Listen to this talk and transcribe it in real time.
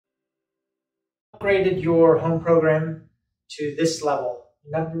upgraded your home program to this level,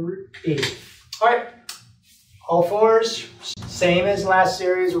 number B. All right, all fours, same as last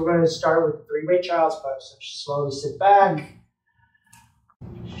series. We're going to start with 3-way child's pose. So slowly sit back.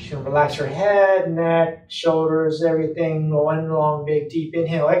 She's going to relax her head, neck, shoulders, everything. One long, big, deep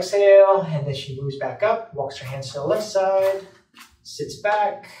inhale, exhale. And then she moves back up, walks her hands to the left side, sits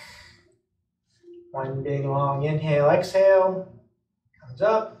back. One big, long inhale, exhale. Comes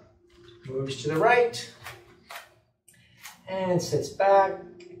up, moves to the right. And sits back.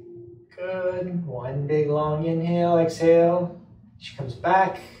 Good. One big, long inhale, exhale. She comes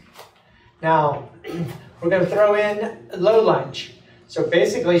back. Now, we're going to throw in a low lunge. So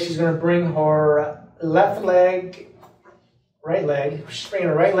basically, she's going to bring her left leg, right leg. She's bringing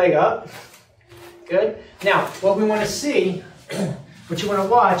her right leg up. Good. Now, what we want to see, what you want to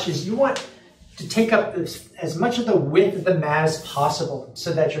watch is you want to take up as much of the width of the mat as possible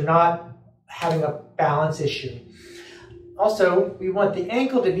so that you're not having a balance issue. Also, we want the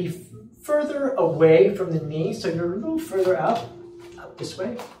ankle to be further away from the knee, so you're a little further up this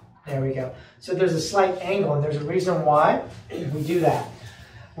way. There we go. So there's a slight angle, and there's a reason why we do that.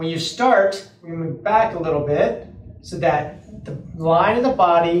 When you start, we move back a little bit so that the line of the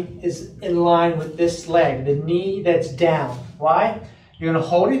body is in line with this leg, the knee that's down. Why? You're going to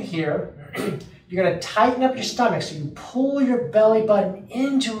hold it here. You're going to tighten up your stomach, so you pull your belly button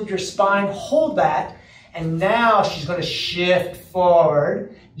into your spine, hold that, and now she's going to shift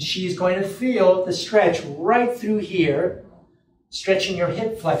forward. She's going to feel the stretch right through here, stretching your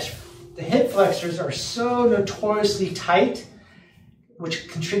hip flexor. The hip flexors are so notoriously tight, which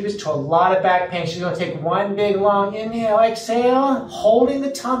contributes to a lot of back pain. She's going to take one big long inhale, exhale, holding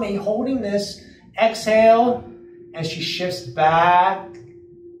the tummy, holding this, exhale, and she shifts back.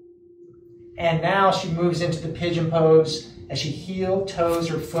 And now she moves into the pigeon pose as she heel toes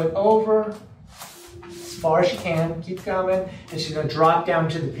her foot over as far as she can. Keep coming. And she's going to drop down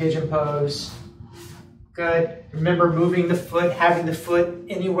to the pigeon pose. Good. Remember moving the foot, having the foot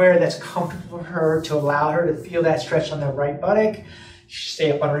anywhere that's comfortable for her to allow her to feel that stretch on the right buttock.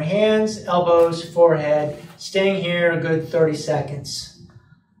 Stay up on her hands, elbows, forehead. Staying here a good 30 seconds.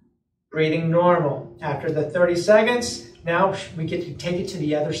 Breathing normal. After the 30 seconds, now we get to take it to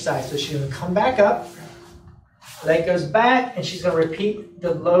the other side. So she's going to come back up. Leg goes back, and she's going to repeat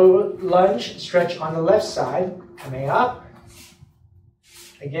the low lunge stretch on the left side. Coming up.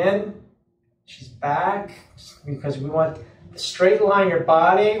 Again. She's back because we want to straight line your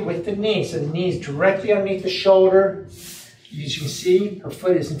body with the knee. So the knee is directly underneath the shoulder. As you can see, her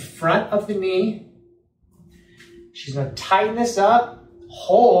foot is in front of the knee. She's going to tighten this up,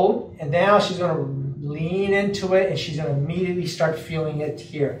 hold, and now she's going to lean into it, and she's going to immediately start feeling it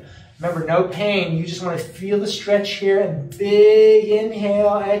here. Remember, no pain. You just want to feel the stretch here, and big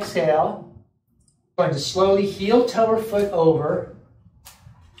inhale, exhale. Going to slowly heel toe her foot over.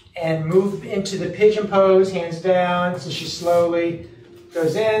 And move into the pigeon pose, hands down. So she slowly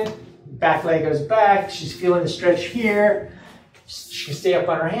goes in, back leg goes back. She's feeling the stretch here. She can stay up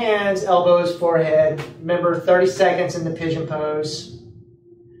on her hands, elbows, forehead. Remember, 30 seconds in the pigeon pose.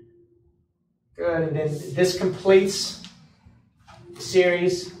 Good, and then this completes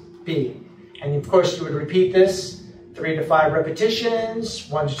series B. And of course, you would repeat this 3 to 5 repetitions,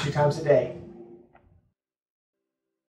 1 to 2 times a day.